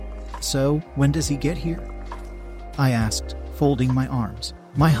So, when does he get here? I asked, folding my arms.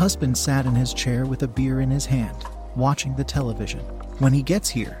 My husband sat in his chair with a beer in his hand, watching the television. When he gets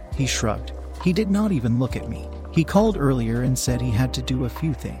here, he shrugged. He did not even look at me. He called earlier and said he had to do a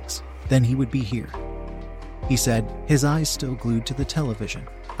few things. Then he would be here, he said, his eyes still glued to the television.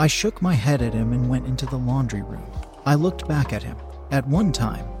 I shook my head at him and went into the laundry room. I looked back at him. At one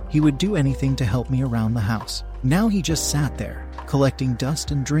time, he would do anything to help me around the house. Now he just sat there, collecting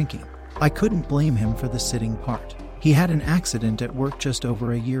dust and drinking. I couldn't blame him for the sitting part. He had an accident at work just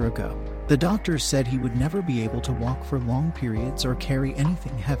over a year ago. The doctors said he would never be able to walk for long periods or carry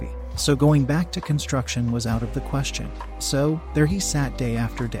anything heavy. So going back to construction was out of the question. So, there he sat day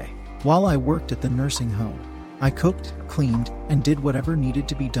after day. While I worked at the nursing home, I cooked, cleaned, and did whatever needed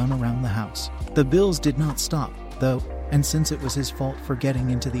to be done around the house. The bills did not stop, though, and since it was his fault for getting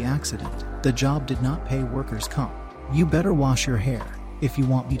into the accident, the job did not pay workers' comp. You better wash your hair, if you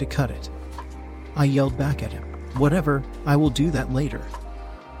want me to cut it. I yelled back at him. Whatever, I will do that later.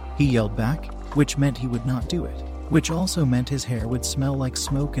 He yelled back, which meant he would not do it, which also meant his hair would smell like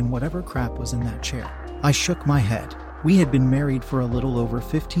smoke and whatever crap was in that chair. I shook my head. We had been married for a little over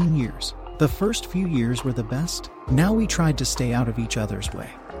 15 years. The first few years were the best. Now we tried to stay out of each other's way.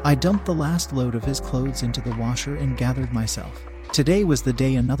 I dumped the last load of his clothes into the washer and gathered myself. Today was the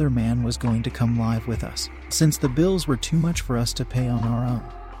day another man was going to come live with us, since the bills were too much for us to pay on our own.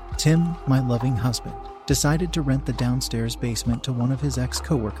 Tim, my loving husband, decided to rent the downstairs basement to one of his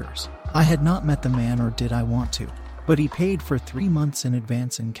ex-coworkers. I had not met the man, or did I want to, but he paid for 3 months in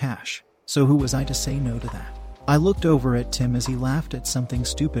advance in cash, so who was I to say no to that? I looked over at Tim as he laughed at something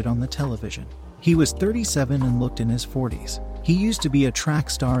stupid on the television. He was 37 and looked in his 40s. He used to be a track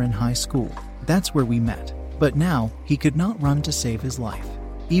star in high school. That's where we met. But now, he could not run to save his life,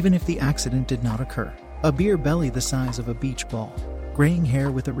 even if the accident did not occur. A beer belly the size of a beach ball, graying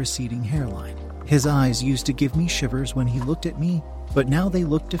hair with a receding hairline. His eyes used to give me shivers when he looked at me, but now they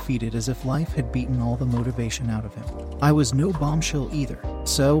looked defeated, as if life had beaten all the motivation out of him. I was no bombshell either,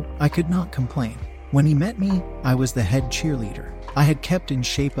 so I could not complain. When he met me, I was the head cheerleader. I had kept in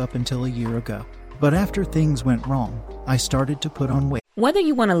shape up until a year ago, but after things went wrong, I started to put on weight. Whether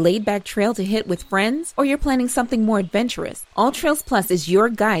you want a laid-back trail to hit with friends or you're planning something more adventurous, All Trails Plus is your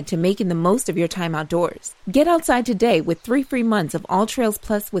guide to making the most of your time outdoors. Get outside today with 3 free months of All Trails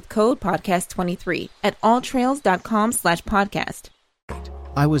Plus with code podcast23 at alltrails.com/podcast.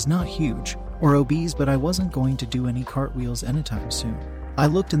 I was not huge or obese, but I wasn't going to do any cartwheels anytime soon. I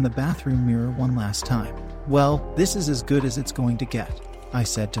looked in the bathroom mirror one last time. Well, this is as good as it's going to get, I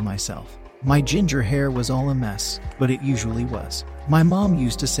said to myself. My ginger hair was all a mess, but it usually was. My mom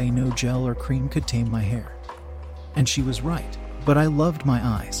used to say no gel or cream could tame my hair. And she was right, but I loved my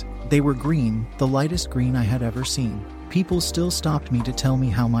eyes. They were green, the lightest green I had ever seen. People still stopped me to tell me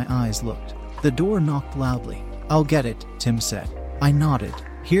how my eyes looked. The door knocked loudly. I'll get it, Tim said. I nodded.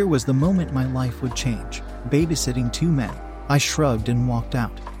 Here was the moment my life would change. Babysitting 2 men. I shrugged and walked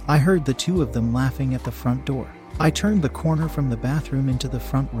out. I heard the 2 of them laughing at the front door. I turned the corner from the bathroom into the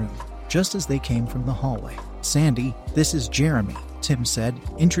front room, just as they came from the hallway. Sandy, this is Jeremy, Tim said,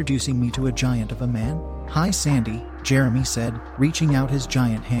 introducing me to a giant of a man. Hi Sandy, Jeremy said, reaching out his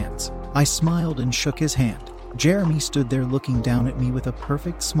giant hands. I smiled and shook his hand. Jeremy stood there looking down at me with a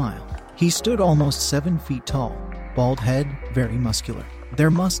perfect smile. He stood almost 7 feet tall, bald head, very muscular.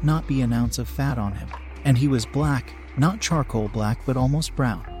 There must not be an ounce of fat on him. And he was black, not charcoal black but almost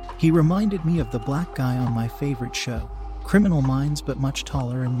brown. He reminded me of the black guy on my favorite show, Criminal Minds, but much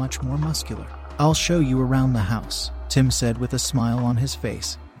taller and much more muscular. I'll show you around the house, Tim said with a smile on his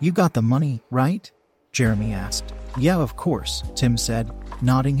face. You got the money, right? Jeremy asked. Yeah, of course, Tim said,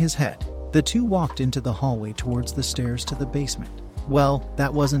 nodding his head. The 2 walked into the hallway towards the stairs to the basement. Well,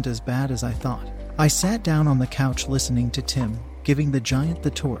 that wasn't as bad as I thought. I sat down on the couch listening to Tim, giving the giant the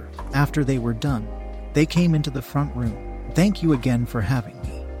tour. After they were done, they came into the front room. Thank you again for having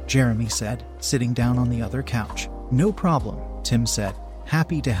me, Jeremy said, sitting down on the other couch. No problem, Tim said.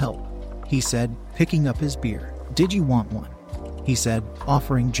 Happy to help, he said, picking up his beer. Did you want one? He said,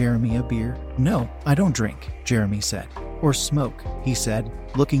 offering Jeremy a beer. No, I don't drink, Jeremy said. Or smoke, he said,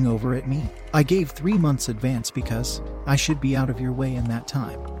 looking over at me. I gave 3 months advance because I should be out of your way in that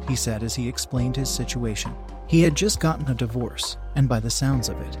time, he said as he explained his situation. He had just gotten a divorce, and by the sounds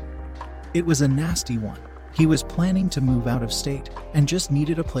of it, it was a nasty one. He was planning to move out of state and just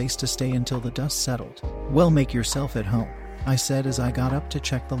needed a place to stay until the dust settled. Well, make yourself at home, I said as I got up to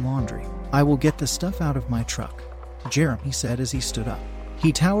check the laundry. I will get the stuff out of my truck, Jeremy said as he stood up.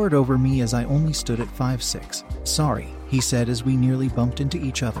 He towered over me as I only stood at 5'6". Sorry, he said as we nearly bumped into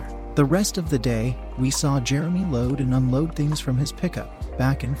each other. The rest of the day, we saw Jeremy load and unload things from his pickup,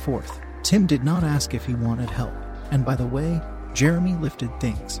 back and forth. Tim did not ask if he wanted help. And by the way, Jeremy lifted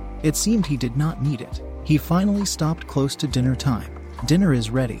things. It seemed he did not need it. He finally stopped close to dinner time. "Dinner is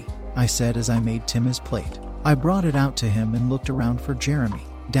ready," I said as I made Tim his plate. I brought it out to him and looked around for Jeremy.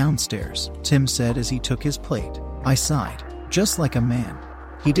 "Downstairs," Tim said as he took his plate. I sighed. Just like a man.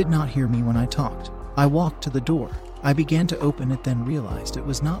 He did not hear me when I talked. I walked to the door. I began to open it, then realized it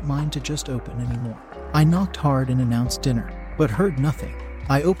was not mine to just open anymore. I knocked hard and announced dinner, but heard nothing.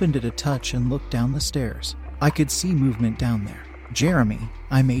 I opened it a touch and looked down the stairs. I could see movement down there. "Jeremy,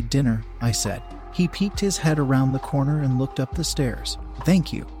 I made dinner," I said. He peeked his head around the corner and looked up the stairs.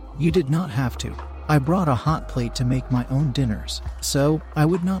 "Thank you. You did not have to. I brought a hot plate to make my own dinners, so I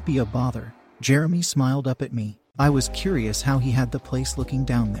would not be a bother." Jeremy smiled up at me. I was curious how he had the place looking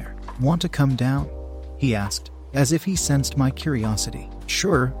down there. "Want to come down?" he asked, as if he sensed my curiosity.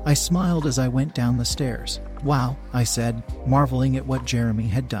 "Sure," I smiled as I went down the stairs. "Wow," I said, marveling at what Jeremy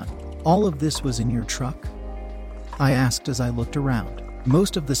had done. "All of this was in your truck?" I asked as I looked around.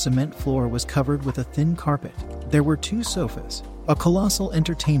 Most of the cement floor was covered with a thin carpet. There were 2 sofas, a colossal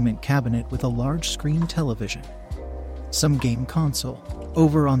entertainment cabinet with a large screen television, some game console.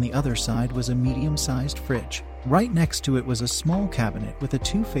 Over on the other side was a medium-sized fridge. Right next to it was a small cabinet with a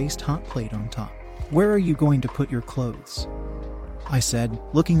 2-faced hot plate on top. "Where are you going to put your clothes?" I said,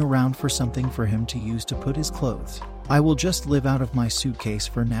 looking around for something for him to use to put his clothes. "I will just live out of my suitcase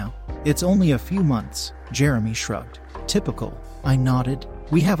for now. It's only a few months," Jeremy shrugged. "Typical," I nodded.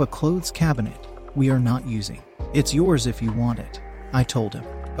 "We have a clothes cabinet we are not using. It's yours if you want it," I told him.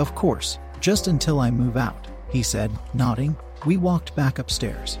 "Of course, just until I move out," he said, nodding. We walked back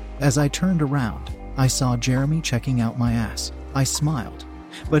upstairs. As I turned around, I saw Jeremy checking out my ass. I smiled,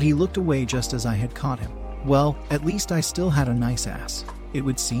 but he looked away just as I had caught him. Well, at least I still had a nice ass, it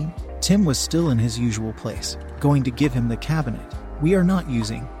would seem. Tim was still in his usual place, going to give him the cabinet we are not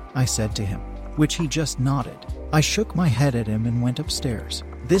using, I said to him, which he just nodded. I shook my head at him and went upstairs.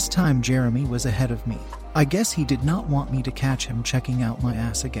 This time Jeremy was ahead of me. I guess he did not want me to catch him checking out my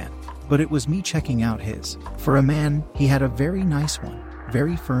ass again, but it was me checking out his. For a man, he had a very nice one,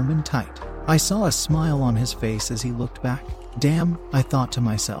 very firm and tight. I saw a smile on his face as he looked back. Damn, I thought to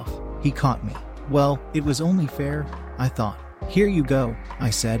myself, he caught me. Well, it was only fair, I thought. Here you go, I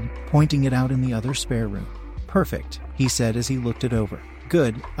said, pointing it out in the other spare room. Perfect, he said as he looked it over.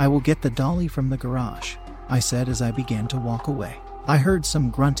 Good, I will get the dolly from the garage, I said as I began to walk away. I heard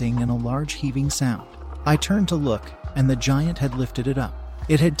some grunting and a large heaving sound. I turned to look, and the giant had lifted it up.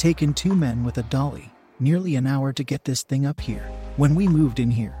 It had taken 2 men with a dolly nearly an hour to get this thing up here. When we moved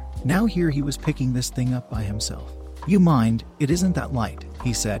in here, now here he was picking this thing up by himself. You mind, it isn't that light,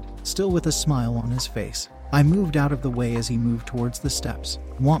 he said, still with a smile on his face. I moved out of the way as he moved towards the steps.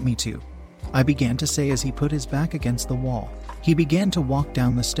 Want me to? I began to say as he put his back against the wall. He began to walk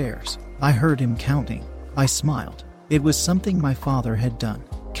down the stairs. I heard him counting. I smiled. It was something my father had done.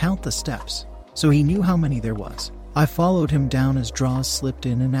 Count the steps. So he knew how many there was. I followed him down as drawers slipped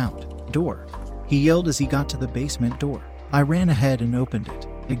in and out. Door. He yelled as he got to the basement door. I ran ahead and opened it.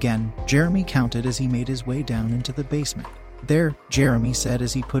 Again, Jeremy counted as he made his way down into the basement. There, Jeremy said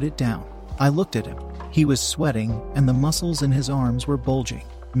as he put it down. I looked at him. He was sweating, and the muscles in his arms were bulging.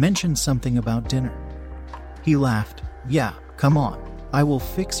 Mentioned something about dinner. He laughed. Yeah, come on. I will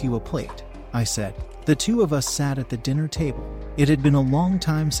fix you a plate, I said. The 2 of us sat at the dinner table. It had been a long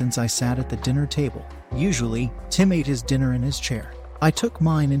time since I sat at the dinner table. Usually, Tim ate his dinner in his chair. I took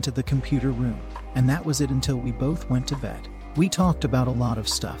mine into the computer room, and that was it until we both went to bed. We talked about a lot of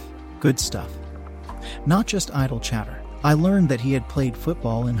stuff. Good stuff. Not just idle chatter. I learned that he had played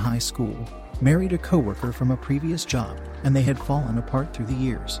football in high school, married a coworker from a previous job, and they had fallen apart through the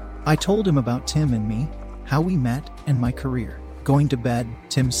years. I told him about Tim and me, how we met, and my career. Going to bed,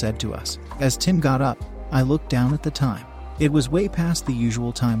 Tim said to us. As Tim got up, I looked down at the time. It was way past the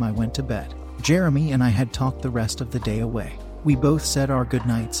usual time I went to bed. Jeremy and I had talked the rest of the day away. We both said our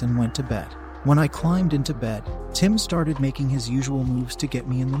goodnights and went to bed. When I climbed into bed, Tim started making his usual moves to get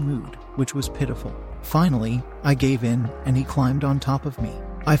me in the mood, which was pitiful. Finally, I gave in, and he climbed on top of me.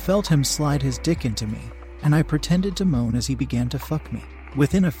 I felt him slide his dick into me, and I pretended to moan as he began to fuck me.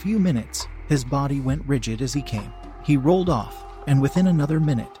 Within a few minutes, his body went rigid as he came. He rolled off, and within another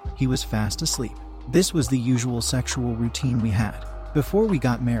minute, he was fast asleep. This was the usual sexual routine we had before we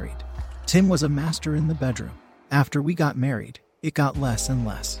got married. Tim was a master in the bedroom. After we got married, it got less and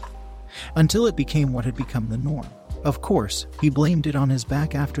less, until it became what had become the norm. Of course, he blamed it on his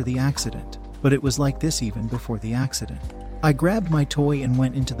back after the accident, but it was like this even before the accident. I grabbed my toy and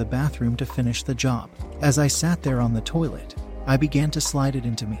went into the bathroom to finish the job. As I sat there on the toilet, I began to slide it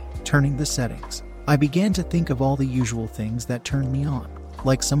into me, turning the settings. I began to think of all the usual things that turned me on.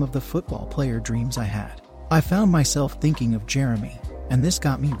 like some of the football player dreams I had. I found myself thinking of Jeremy, and this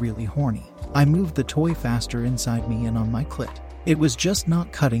got me really horny. I moved the toy faster inside me and on my clit. It was just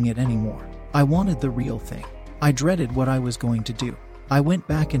not cutting it anymore. I wanted the real thing. I dreaded what I was going to do. I went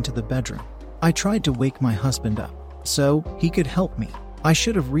back into the bedroom. I tried to wake my husband up so he could help me. I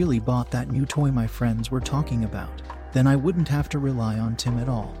should have really bought that new toy my friends were talking about. Then I wouldn't have to rely on Tim at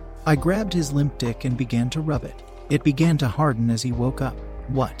all. I grabbed his limp dick and began to rub it. It began to harden as he woke up.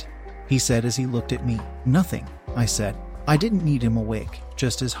 "What?" he said as he looked at me. "Nothing," I said. I didn't need him awake,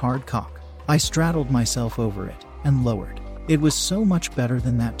 just his hard cock. I straddled myself over it and lowered. It was so much better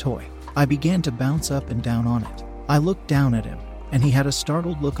than that toy. I began to bounce up and down on it. I looked down at him, and he had a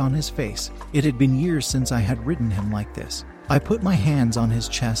startled look on his face. It had been years since I had ridden him like this. I put my hands on his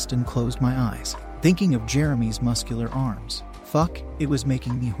chest and closed my eyes, thinking of Jeremy's muscular arms. Fuck, it was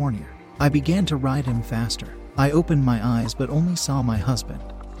making me hornier. I began to ride him faster. I opened my eyes but only saw my husband.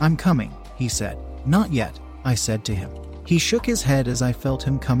 "I'm coming," he said. "Not yet," I said to him. He shook his head as I felt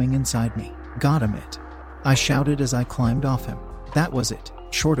him coming inside me. "Got him it," I shouted as I climbed off him. That was it.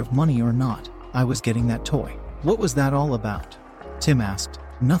 Short of money or not, I was getting that toy. "What was that all about?" Tim asked.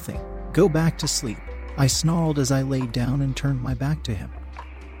 "Nothing. Go back to sleep," I snarled as I laid down and turned my back to him.